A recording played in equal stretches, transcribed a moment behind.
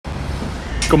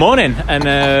Good morning, and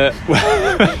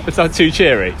it's not too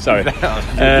cheery. Sorry. You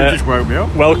just woke me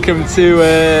up. Welcome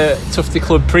to Tufty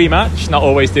Club pre-match. Not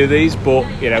always do these, but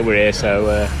we're here, so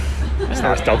that's a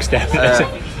nice dog step.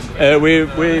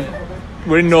 We're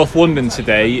in North London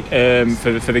today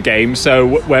for the game. So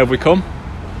where have we come?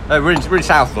 We're in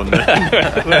South London.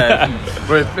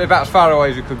 We're about as far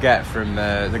away as we could get from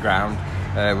the ground.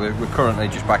 We're currently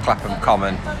just by Clapham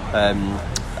Common.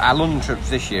 Our London trips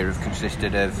this year have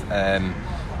consisted of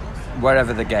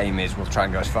wherever the game is, we'll try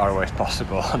and go as far away as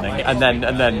possible, and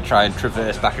then try and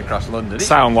traverse back across London.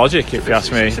 Sound logic, if you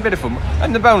ask me. It's a bit of fun,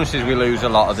 and the bonus is we lose a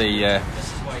lot of the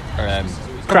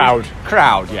crowd.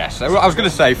 Yes. So I was going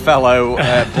to say fellow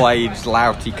Blades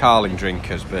Louty Carling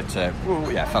drinkers, but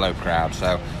fellow crowd.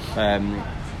 So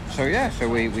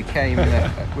we came.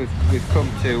 We've come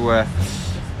to.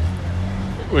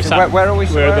 Where are we?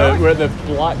 We're at the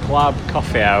Black Lab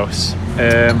Coffee House.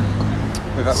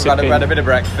 We've had a bit of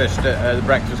breakfast at the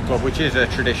Breakfast Club, which is a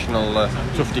traditional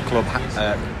Tufty Club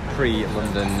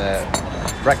pre-London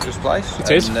breakfast place.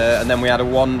 It is. And then we had a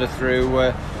wander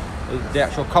through the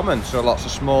actual common, so lots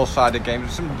of small-sided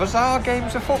games, some bizarre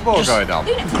games of football going on.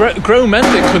 Grown men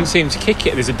that couldn't seem to kick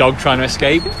it. There's a dog trying to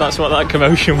escape. That's what that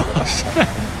commotion was.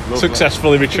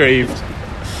 Successfully retrieved.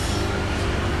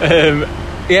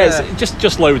 It's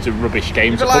just loads of rubbish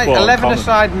games of football.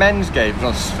 11-a-side men's games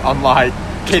on like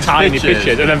kids' tiny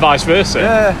pitches, and then vice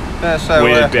versa. So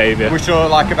weird behaviour. We saw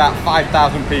like about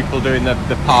 5,000 people doing the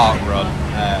park run,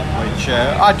 which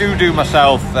I do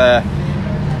myself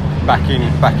back in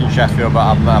Sheffield,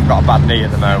 but I've got a bad knee at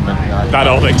the moment. That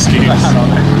old excuse.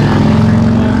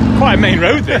 Quite a main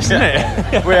road, this, isn't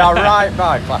it? We are right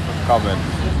by Clapham Common.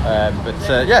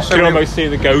 So you can almost see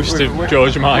the ghost of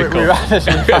George Michael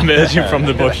emerging from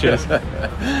the bushes.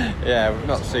 We've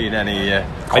not seen any of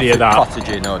that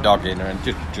cottaging or dogging, or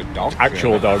just dogs.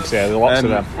 Actual dogs, there are lots of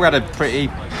them. We had a pretty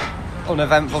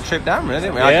uneventful trip down, really,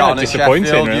 didn't we? I got on at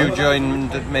Sheffield. Really. You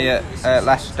joined me at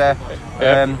Leicester.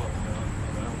 And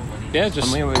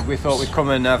we thought we'd come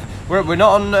and have. We're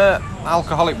not on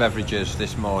alcoholic beverages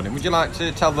this morning. Would you like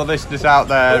to tell the listeners out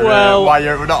there why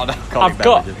we're not on alcoholic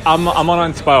beverages? I'm on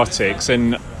antibiotics,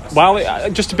 and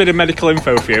just a bit of medical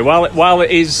info for you. While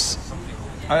it is,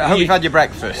 I hope you've had your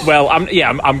breakfast. Well, I'm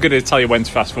going to tell you when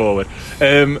to fast forward.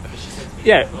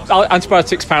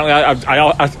 Antibiotics. Apparently,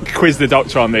 I quizzed the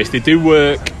doctor on this. They do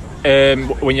work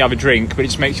when you have a drink, but it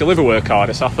just makes your liver work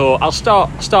harder. So I thought I'll start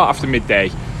after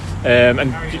midday.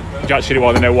 And do you actually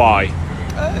want to know why?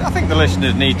 I think the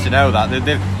listeners need to know that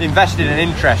they've invested an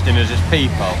interest in us as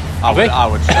people. I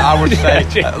would say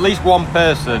at least one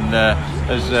person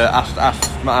has asked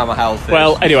how my health is.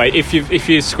 Well, anyway, if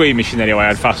you're squeamish in any way,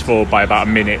 I'd fast forward by about a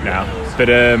minute now. But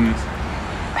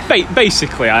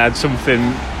basically, I had something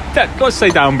that, let's say,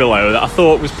 down below that I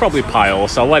thought was probably pile,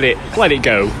 so I let it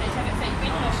go.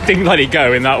 Didn't let it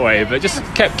go in that way, but just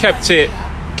kept it.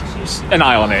 An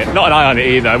eye on it, not an eye on it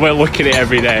either. I won't look at it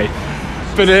every day,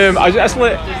 but I just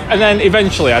and then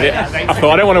eventually I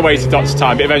thought I don't want to waste the doctor's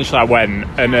time, but eventually I went,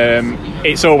 and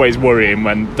it's always worrying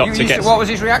when doctor gets. What was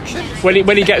his reaction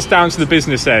when he gets down to the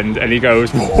business end and he goes,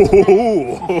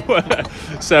 whoa.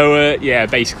 So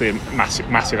basically a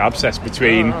massive abscess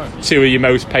between two of your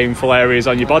most painful areas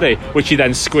on your body, which he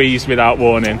then squeezed without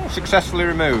warning. Successfully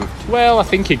removed. Well, I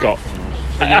think he got.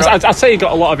 I'd say he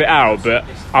got a lot of it out, but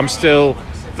I'm still.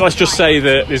 Let's just say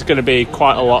that there's going to be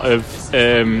quite a lot of.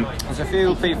 There's a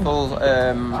few people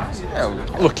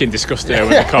looking disgusting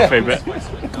over the coffee, but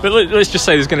let's just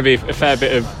say there's going to be a fair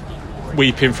bit of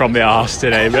weeping from the arse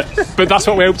today. But that's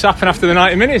what we hope to happen after the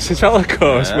 90 minutes as well, of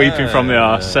course. Weeping from the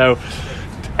arse. So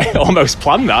almost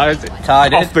planned that.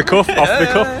 Off the cuff.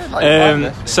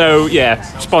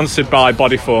 Sponsored by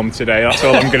Bodyform today. That's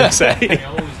all I'm going to say.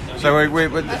 So I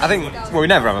think we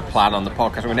never have a plan on the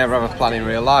podcast. We never have a plan in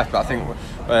real life. But I think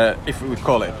if we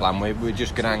call it a plan, we're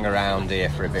just going to hang around here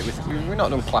for a bit. We've not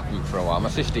done Clapham for a while. My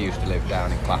sister used to live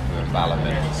down in Clapham and Balham,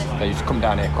 and they used to come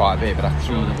down here quite a bit. But for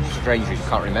some strange reason,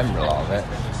 can't remember a lot of it.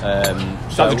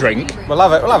 So have a drink. We'll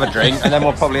have a drink, and then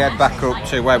we'll probably head back up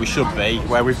to where we should be,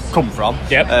 where we've come from.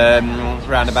 Yep.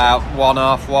 Round about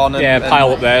 1:30.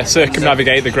 Pile up there,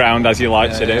 circumnavigate the ground as you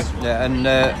like to do. Yeah, and.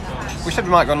 We said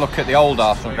we might go and look at the old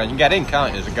Arsenal ground. You can get in,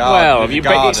 can't you? There's a garden.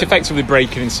 Well, it's effectively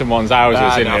breaking in someone's houses,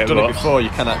 isn't it? I've done it before.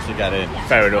 You can actually get in.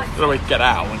 Fair enough. So we can get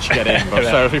out once you get in.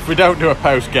 So if we don't do a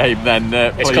post game, then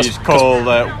please call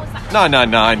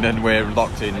 999, and we're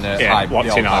locked in.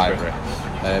 Locked in Highbury.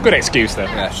 Good excuse, though.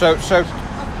 Yeah. So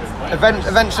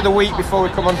events of the week before we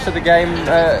come on to the game.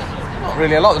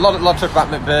 Really, a lot of talk about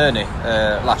McBurney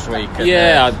last week.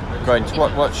 And, going to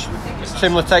what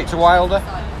similar take to Wilder.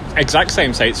 exact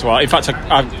same state to our. In fact,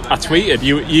 I tweeted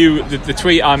you the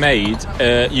tweet I made.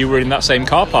 You were in that same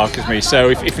car park as me. So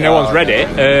if no one's read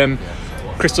it,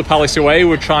 Crystal Palace away,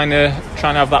 we're trying to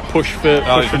have that push for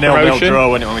promotion. 0-0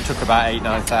 draw when we took about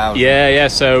 8,000-9,000. Yeah.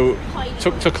 So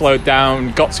took a load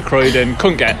down, got to Croydon,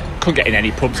 couldn't get in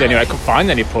any pubs anyway. Couldn't find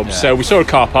any pubs. Yeah. So we saw a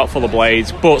car park full of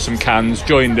Blades, bought some cans,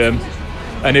 joined them.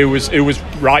 And who was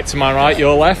right to my right,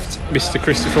 your left? Mr.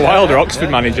 Christopher Wilder,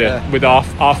 Oxford manager, with our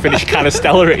finished can of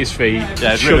Stella at his feet,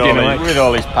 with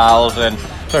all his pals, and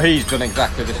so he's done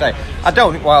exactly the same. I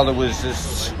don't think Wilder was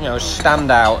as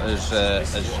standout as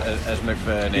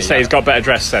McBurney. You say he's got better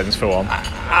dress sense for one.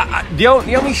 The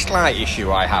only slight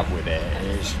issue I have with it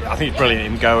is I think it's brilliant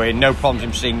him going, no problems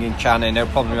him singing, chanting, no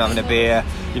problem him having a beer.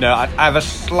 I have a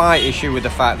slight issue with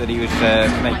the fact that he was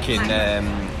making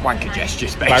wanker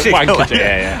gestures, basically. Wanker,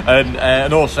 yeah.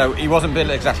 And also, he wasn't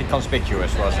exactly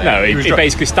conspicuous, was he? No, he was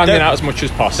basically standing out as much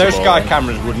as possible. Those Sky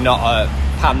cameras would not have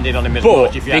panned in on him as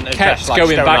much if he hadn't dressed like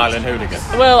Stone Island hooligan.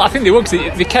 Well, I think they would,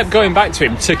 because they kept going back to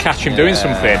him to catch him doing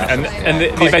something, and they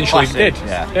eventually did.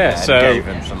 Yeah, so gave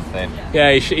him something.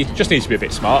 Yeah, he just needs to be a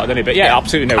bit smarter, doesn't he? But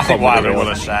absolutely no problem. I think Wilder would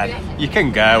have said, you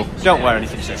can go, don't wear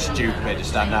anything so stupid to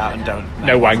stand out, and don't...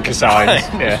 No wanker signs.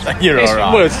 Yeah. You're all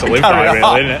right. Words to live by,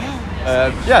 really, isn't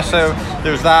it? So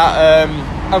there was that.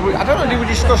 I don't know, did we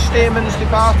discuss Stearman's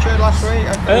departure last week?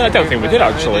 I don't think we did,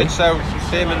 actually. So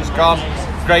Stearman's gone.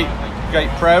 Great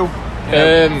pro.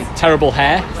 Terrible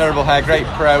hair, great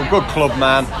pro, good club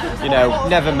man.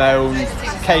 Never moaned.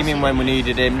 Came in when we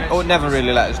needed him. Never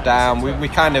really let us down. We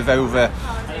kind of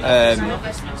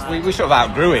we sort of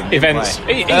outgrew him. Events.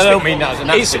 I don't mean that as a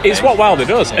nasty It's what Wilder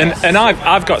does, and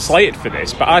I've got slated for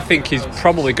this, but I think he's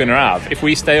probably going to have, if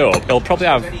we stay up, he'll probably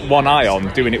have one eye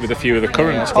on doing it with a few of the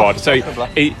current squad. So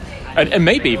and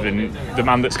maybe even the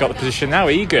man that's got the position now,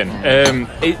 Egan.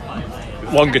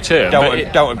 Longer term.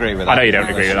 Don't agree with that. I know you don't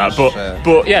agree with that,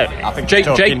 but yeah, I think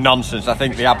Jake nonsense. I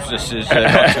think the abscess is got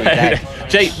to dead.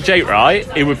 Jake Wright,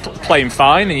 he was playing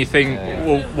fine, and you think,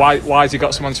 well, why has he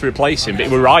got someone to replace him? But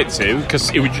he was right to, because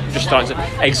he was just starting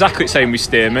to exactly the same with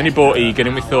Stearman. He bought Egan,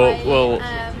 and we thought, well,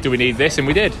 do we need this? And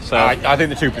we did. So I think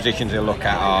the two positions he'll look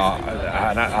at are,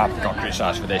 and I've got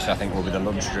criticised for this, I think will be the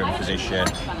Lundstrom position,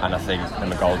 and I think the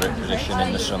McGoldrick position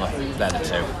in the summer. They're the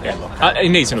two. Yeah. He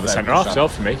needs another centre half, so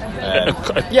for me.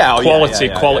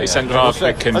 Quality centre half.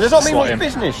 There's not been much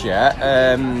business yet.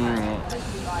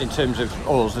 In terms of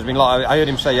us, there's been I heard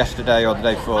him say yesterday or the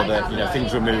day before that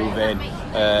things were moving,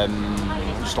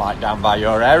 just like down by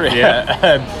your area,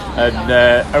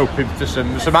 and open to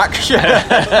some action,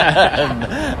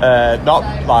 not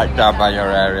like down by your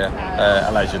area,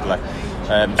 allegedly.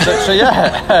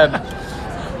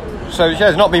 So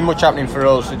there's not been much happening for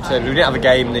us in terms. We didn't have a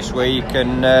game this week,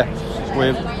 and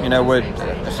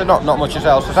so not much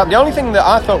else has happened. The only thing that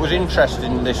I thought was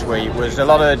interesting this week was a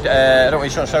lot of I don't know what you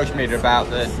saw on social media about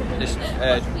this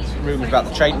rumours about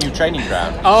the new training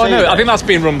ground. Oh no, I think that's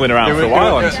been rumbling around for a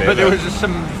while. But there was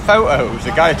some photos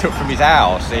the guy took from his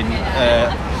house in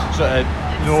sort of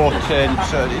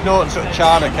Norton sort of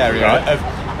Charnock area. Right.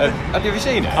 Have you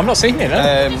seen it? I'm not seeing it.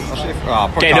 No.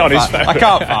 Get it on his phone. I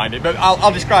can't find it, but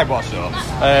I'll describe what I saw.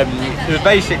 It was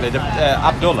basically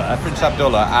Prince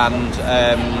Abdullah, and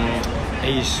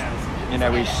he's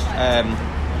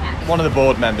one of the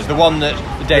board members, the one that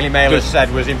the Daily Mail has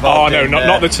said was involved. Oh no,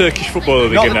 not the Turkish footballer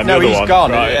again. No, he's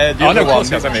gone. Right. The other one,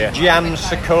 Gian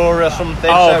Sakura something.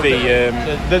 Oh, so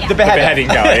the beheading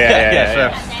guy.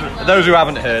 Yeah. So those who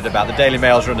haven't heard about, the Daily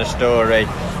Mail's run a story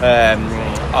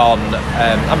on.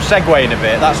 I'm segueing a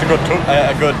bit. That's a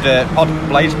good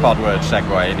Blaze Pod word,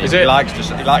 segueing. He likes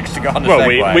to go on a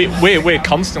segue. We're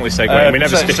constantly segueing. We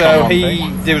never stick on one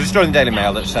thing. There was a story in the Daily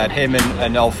Mail that said him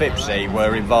and Ol Fipsy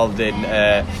were involved in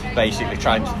basically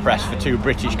trying to press for two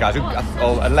British guys who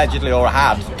allegedly or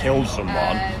had killed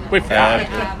someone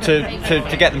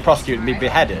to get them prosecuted and be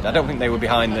beheaded. I don't think they were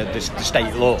behind the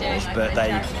state laws, but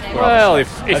they were. Well,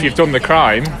 if you've done the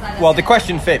crime. Well, they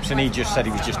questioned Phipps, and he just said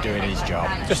he was just doing his job.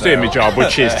 Doing my job,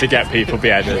 which is to get people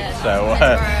beheaded.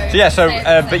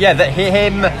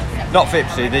 Him, not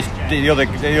Fipsy, the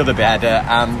other beheader,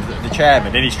 and the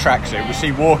chairman in his tracksuit was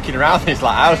seen walking around this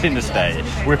housing estate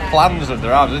with plans under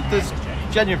their arms. There's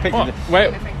genuine pictures.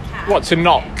 What, to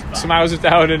knock some houses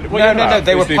down? No,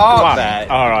 they were parked there.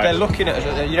 All right. They're looking at,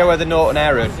 where the Norton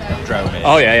Aerodrome is?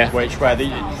 Oh, yeah.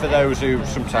 For those who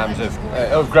sometimes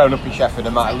have grown up in Sheffield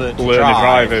and might have learned to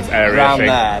drive area around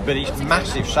there, but it's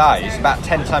massive size. It's about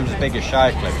 10 times as big as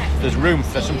Shirecliffe. There's room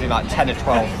for something like 10 or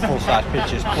 12 full-size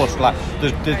pitches, plus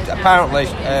there's apparently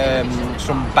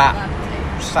some bat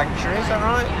sanctuary, is that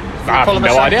right? I have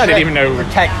no idea. I didn't even know.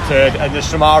 Protected, and there's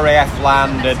some RAF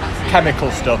land and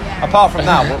chemical stuff. Apart from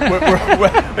that,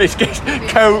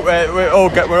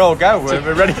 we're all go.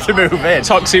 We're ready to move in.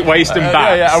 Toxic waste and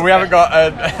bats. Yeah, and we haven't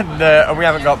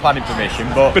got planning permission.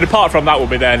 But apart from that, we'll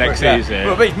be there next season.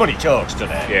 But it's money talks,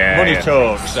 doesn't it? Yeah, money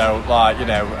talks. So, like, you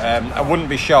know, I wouldn't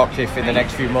be shocked if in the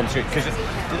next few months, because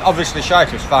obviously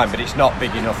Shire's fine, but it's not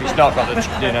big enough. It's not got the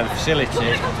facilities.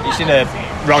 It's in a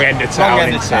wrong end of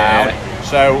town.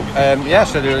 So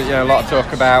so there's a lot of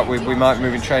talk about we might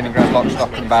move in training ground, lock,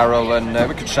 stock and barrel, and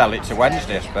we could sell it to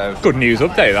Wednesday, I suppose. Good news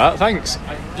update, that. Thanks.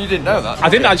 You didn't know that? I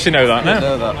didn't actually know that. No.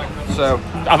 Didn't know that. So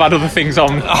I've had other things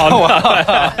on.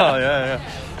 yeah.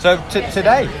 So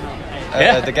today,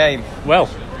 the game. Well,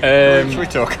 should we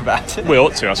talk about it? We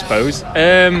ought to, I suppose.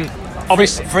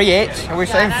 Obviously, free hit. Are we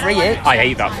saying free hit? I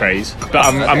hate that phrase, but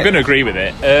I'm going to agree with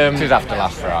it. It was after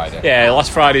last Friday. Yeah,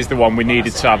 last Friday's the one we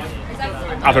needed to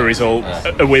have a result,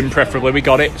 a win preferably. We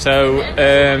got it. So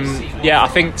I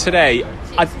think today,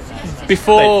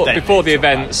 before the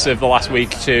events of the last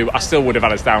week or two, I still would have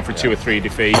had us down for 2 or 3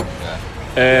 defeat.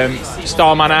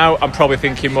 Starman out, I'm probably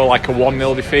thinking more like a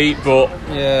 1-0 defeat, but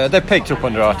yeah, they picked up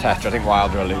under Arteta. I think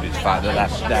Wilder alluded to the fact that I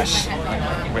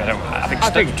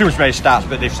think too much many stats,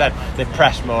 but they've said they've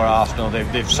pressed more Arsenal.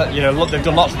 They've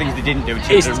done lots of things they didn't do.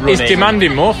 He's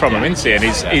demanding more from them, isn't he? And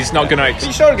he's not going to.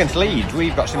 You saw against Leeds,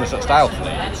 we've got similar sort of style to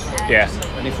Leeds. Yeah.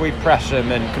 And if we press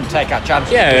them and can take our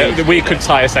chances, we could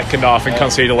tie a second half and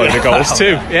concede a load of goals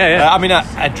too. Yeah. I mean,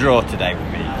 a draw today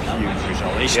would be a huge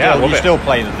result. He's still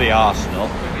playing the Arsenal.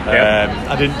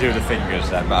 I didn't do the fingers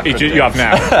then, but you have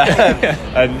now.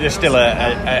 And there's still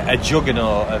a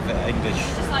juggernaut of English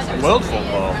world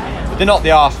football. But they're not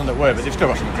the Arsenal that were, but they've still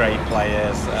got some great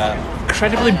players.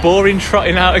 Incredibly boring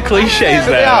trotting out of cliches there.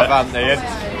 They have, haven't they? And,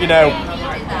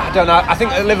 I don't know. I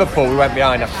think at Liverpool we went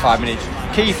behind after 5 minutes.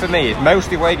 Key for me is most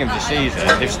of the away games this season,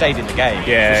 they've stayed in the game.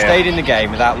 They've stayed in the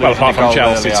game without losing apart the goal.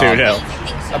 From Chelsea 2-0.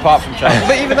 Apart from Chelsea.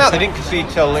 But even that, they didn't concede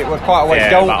till it was quite a way.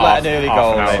 Don't let an early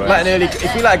goal in.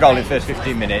 If we let a goal in the first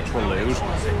 15 minutes, we'll lose.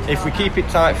 If we keep it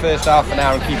tight first half an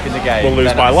hour and keep in the game, we'll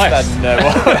lose by less.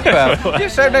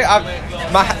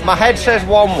 My head says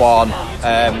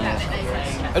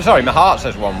 1-1. Sorry, my heart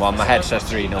says 1-1. My head says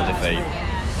 3-0 defeat.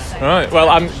 Right.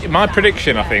 Well, my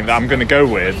prediction, I think, that I'm going to go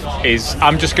with is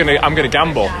I'm going to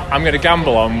gamble. I'm going to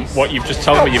gamble on what you've just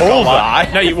told me you've got.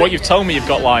 What you've told me you've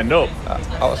got lined up.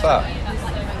 What's that?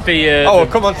 We'll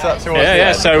come on to that towards the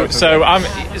end. So I'm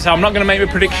not going to make a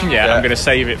prediction yet. I'm going to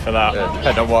save it for that.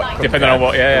 Depending on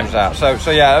what comes out. So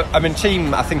I mean,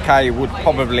 team. I think I would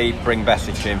probably bring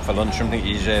Besic in for lunch. I think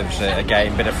he deserves a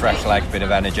game, bit of fresh legs, bit of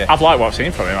energy. I've liked what I've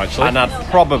seen from him actually, and I'd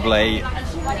probably.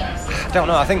 I don't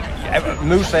know. I think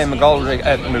Moussa and McGoldrick,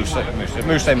 Moussa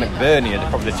and McBurney are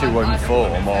probably the 2 in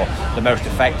form or the most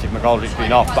effective. McGoldrick's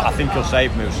been off, but I think he'll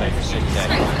save Moussa for City.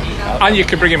 And you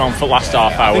can bring him on for last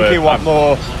half hour. I think he'll want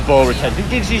more ball retention.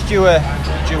 He's due a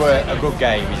good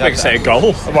game. I think say a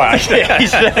goal. Well,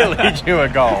 he's certainly due a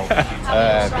goal.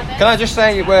 Can I just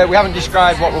say we haven't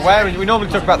described what we're wearing? We normally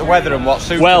talk about the weather and what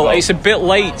suits. Well, it's a bit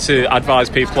late to advise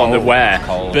people on the wear,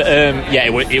 but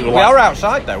it will. We are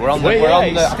outside though. We're on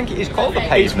the. I think it is called the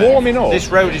pavement. It's warming up. This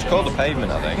road is called the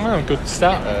pavement, I think. Oh, good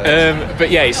start. But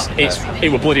yeah, it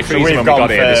was bloody freezing when we got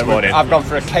here this morning. I've gone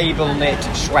for a cable knit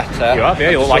sweater. You have, yeah.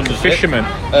 You look like a fisherman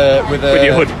with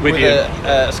your hood, with your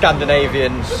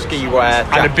Scandinavian ski wear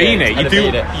and a beanie.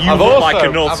 You look like a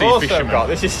naughty fisherman.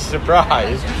 This is a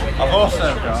surprise. I've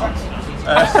also got.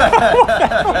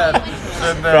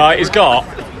 Right, he's got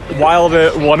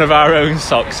Wilder one of our own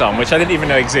socks on, which I didn't even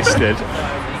know existed.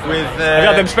 Have you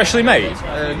had them specially made?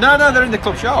 No, they're in the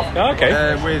club shop. Oh, okay.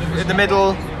 In the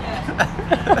middle.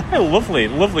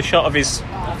 lovely shot of his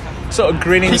sort of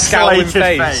grinning, scowling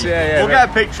face. Yeah, we'll get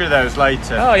a picture of those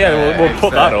later. Oh yeah, we'll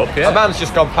put that up. Yeah. A man's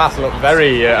just gone past, look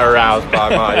very aroused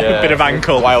by my bit of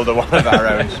ankle. Wilder one of our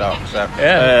own socks. So,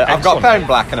 I've got a pair in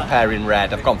black and a pair in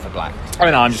red. I've gone for black. I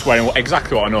mean, I'm just wearing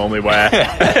exactly what I normally wear.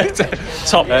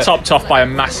 Topped off by a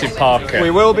massive parka.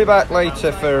 We will be back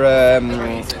later for a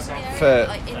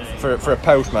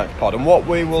post-match pod, and what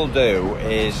we will do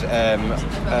is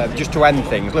just to end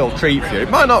things, a little treat for you. It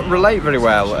might not relate very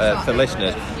well to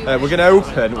listeners. We're going to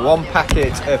open 1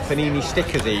 packet of Panini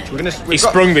stickers each. He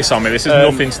sprung this on me. This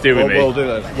has nothing to do with me. We'll do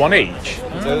those. 1 each.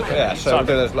 So we'll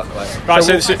do those later.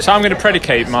 Right. So I'm going to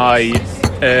predicate my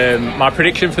my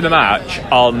prediction for the match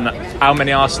on how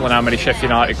many Arsenal and how many Sheffield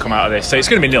United come out of this. So it's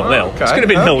going to be 0-0. It's going to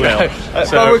be 0-0.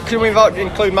 So can we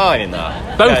include mine in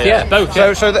that? Both, yeah, both.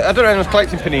 So I don't know anyone's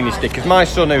collecting Panini stickers. My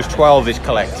son, who's 12, is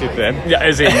collected them. Yeah,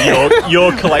 as in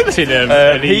you're collecting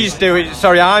them. He's doing.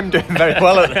 Sorry, I'm doing very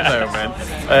well at the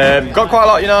moment. Got quite a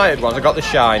lot of United ones. I've got the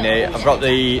shiny. I've got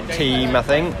the team. I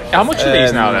think. How much are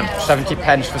these now then? 70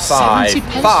 pence for 5.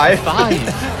 70 pence Five. for 5.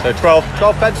 So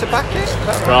 12 pence a packet. Is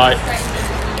that right? Right.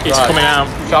 It's coming out.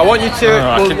 So I want you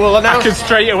to. We'll announce. I can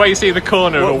straight away see the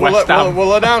corner of West Ham.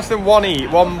 We'll announce them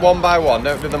one by one.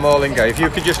 Don't do them all in go. If you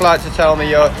could just like to tell me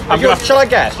your. Shall I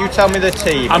guess? You tell me the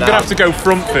team. I'm going to have to go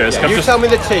front first. Yeah, you tell me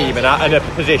the team and a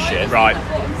position. Right.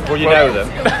 Well, you know them.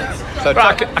 So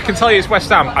right, I can tell you it's West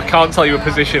Ham. I can't tell you a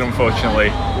position, unfortunately.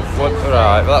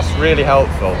 Right, well, that's really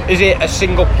helpful. Is it a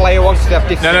single player one? They have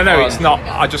different No, ones? it's not.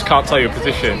 I just can't tell you a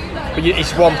position. But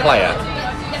it's one player.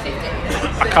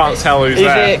 I can't tell who's Is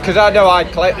there. it? Because I know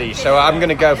I'd collect these, so I'm going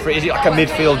to go for it. Is it like a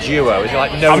midfield duo? Is it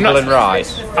like Noble and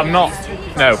Rice? I'm not.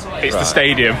 No, it's the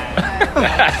stadium.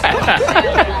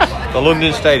 The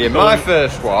London Stadium. My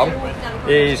first one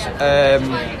is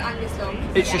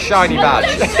it's a shiny badge.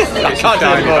 I can't do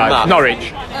any more than that.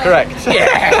 Norwich. Correct.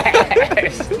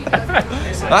 Yes.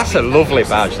 That's a lovely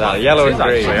badge. That yellow and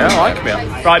green. Actually, I like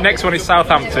it. Right, next one is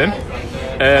Southampton.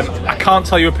 I can't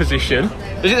tell you a position.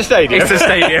 Is it the stadium? It's the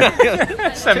stadium.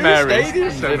 St Mary's.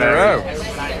 Stadiums in a row.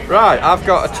 Right, I've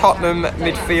got a Tottenham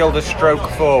midfielder stroke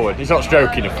forward. He's not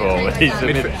stroking a forward. He's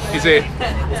Is it?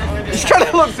 He's trying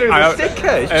to look through the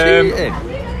sticker. He's cheating.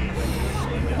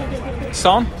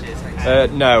 Son?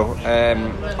 No.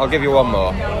 I'll give you one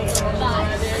more.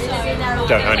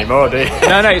 Don't know any more, do you?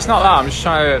 No, it's not that. I'm just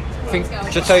trying to think.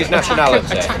 Should tell you his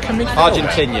nationality.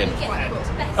 Argentinian.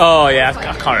 Oh yeah,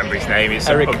 I can't remember his name. It's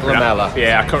Eric Lamela.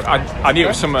 Yeah, I knew it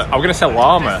was some. I was going to say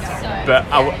Llama,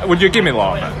 but would you give me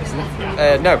Llama?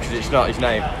 No, because it's not his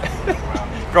name.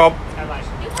 Go on.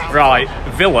 Right,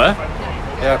 Villa.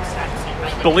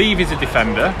 Yeah. Believe he's a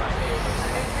defender.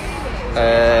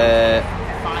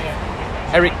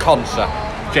 Eric Consa.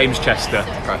 James Chester.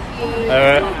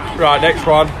 Okay. Right, next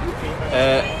one.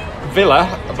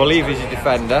 Villa, I believe he's a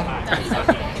defender.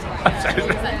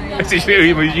 Is this who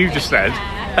you just said?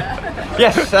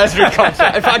 Yes, Ezri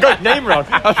Konsa. In fact, I got his name wrong.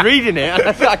 I was reading it and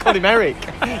I thought I called him Eric.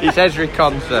 It's Ezri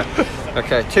Konsa.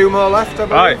 Okay, 2 more left, I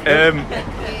believe.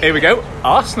 Right, here we go.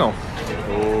 Arsenal.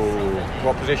 Ooh,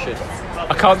 what position?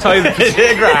 I can't tell you the position.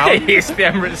 Is it ground? It's the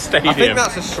Emirates Stadium. I think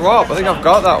that's a swap. I think I've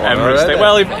got that one already.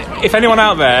 Well, if anyone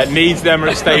out there needs the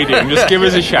Emirates Stadium, just give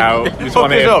us a shout. There's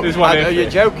one here. There's one here. You're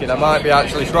joking. I might be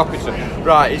actually swapping some.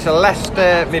 Right, it's a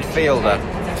Leicester midfielder.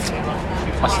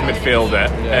 Leicester midfielder.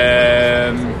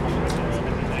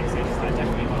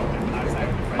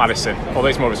 Madison. Although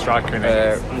he's more of a striker,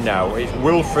 isn't he? No, it's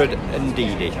Wilfred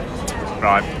Ndidi.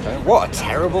 Right. What a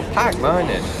terrible pack mine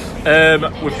is.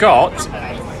 We've got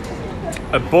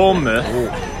a Bournemouth.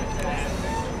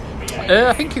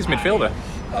 I think he's midfielder.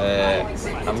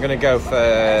 I'm going to go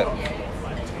for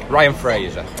Ryan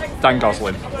Fraser. Dan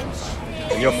Gosling.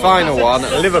 And your final one,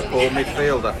 Liverpool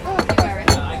midfielder.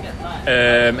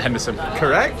 Henderson.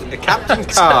 Correct. A captain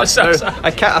card. I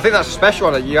think that's a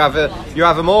special one. You have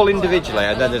them all individually,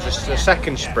 and then there's a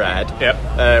second spread.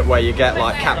 Yep. Where you get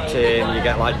like captain, you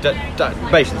get like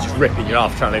basically just ripping you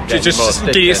off trying to get just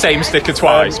do your same sticker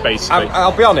twice, basically.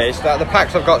 I'll be honest. The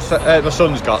packs I've got, my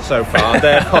son's got so far,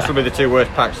 they're possibly the 2 worst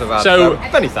packs I've had. So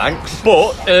many thanks.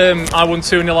 But I won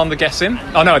 2-0 on the guessing.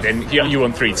 Oh no, I didn't. You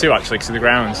won 3-2 actually because of the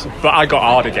grounds. But I got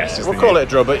harder guesses. We'll call it a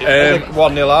draw. But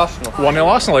 1-0 Arsenal. 1-0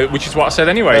 Arsenal, which is what I said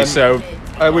anyway. So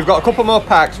we've got a couple more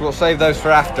packs. We'll save those for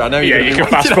after. I know you can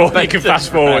fast forward. You can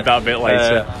fast forward that a bit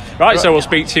later. Right, so we'll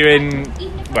speak to you in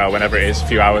whenever it is, a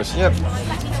few hours. Yep.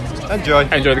 Enjoy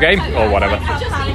the game or whatever.